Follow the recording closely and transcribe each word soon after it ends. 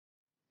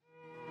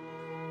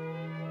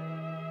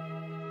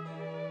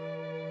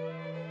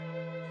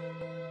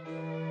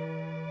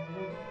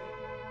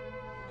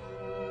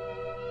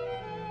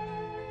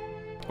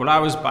Well, I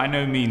was by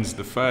no means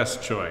the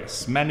first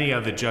choice. Many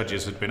other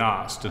judges had been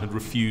asked and had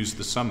refused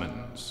the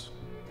summons.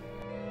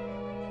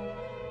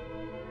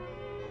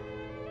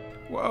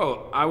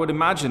 Well, I would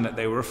imagine that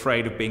they were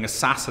afraid of being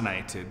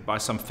assassinated by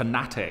some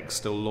fanatic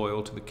still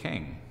loyal to the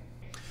king.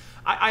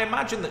 I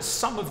imagine that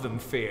some of them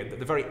feared that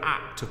the very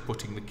act of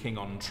putting the king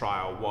on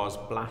trial was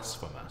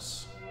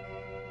blasphemous.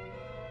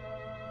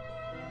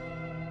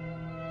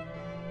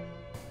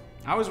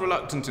 I was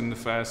reluctant in the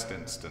first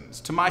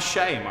instance. To my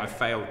shame, I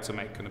failed to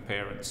make an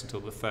appearance until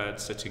the third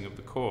sitting of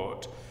the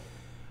court.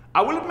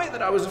 I will admit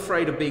that I was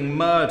afraid of being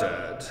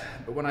murdered,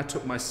 but when I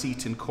took my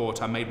seat in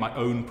court, I made my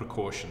own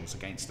precautions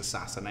against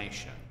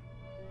assassination.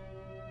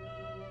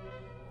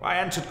 I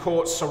entered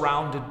court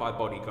surrounded by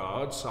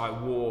bodyguards. I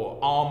wore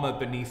armor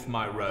beneath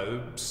my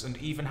robes and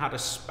even had a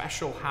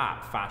special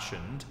hat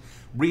fashioned,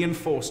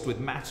 reinforced with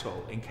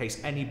metal in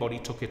case anybody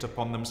took it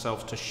upon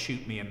themselves to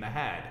shoot me in the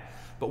head.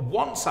 But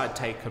once I'd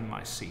taken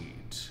my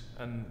seat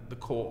and the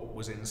court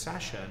was in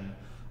session,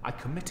 I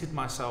committed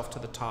myself to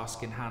the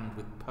task in hand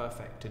with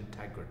perfect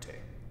integrity.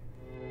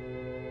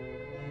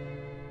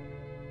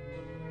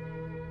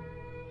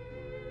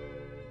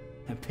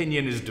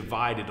 Opinion is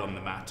divided on the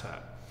matter.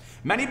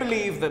 Many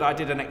believe that I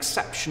did an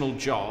exceptional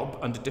job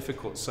under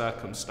difficult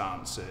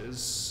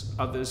circumstances.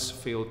 Others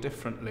feel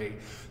differently.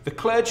 The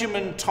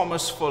clergyman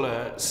Thomas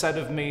Fuller said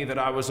of me that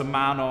I was a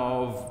man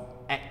of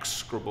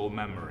execrable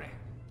memory.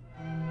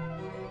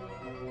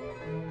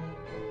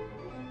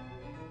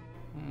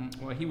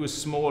 Well, he was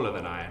smaller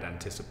than I had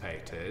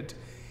anticipated.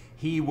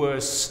 He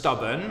was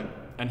stubborn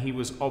and he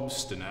was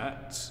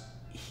obstinate.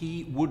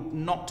 He would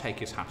not take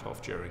his hat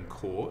off during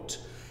court.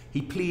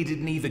 He pleaded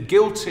neither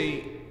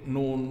guilty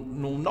nor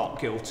not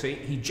guilty.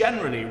 He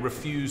generally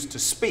refused to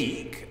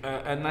speak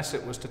unless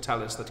it was to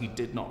tell us that he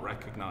did not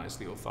recognize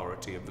the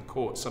authority of the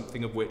court,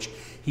 something of which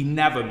he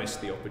never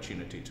missed the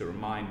opportunity to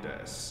remind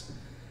us.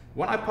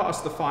 When I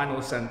passed the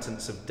final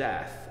sentence of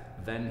death,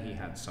 then he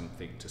had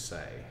something to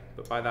say.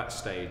 But by that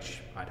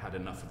stage, I'd had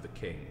enough of the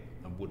king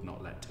and would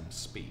not let him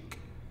speak.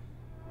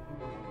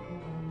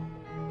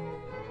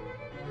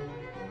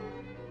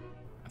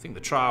 I think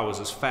the trial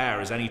was as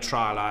fair as any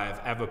trial I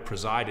have ever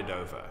presided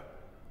over.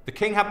 The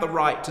king had the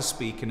right to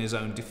speak in his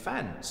own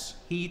defense.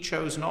 He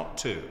chose not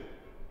to.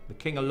 The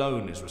king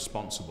alone is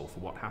responsible for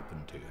what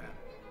happened to him.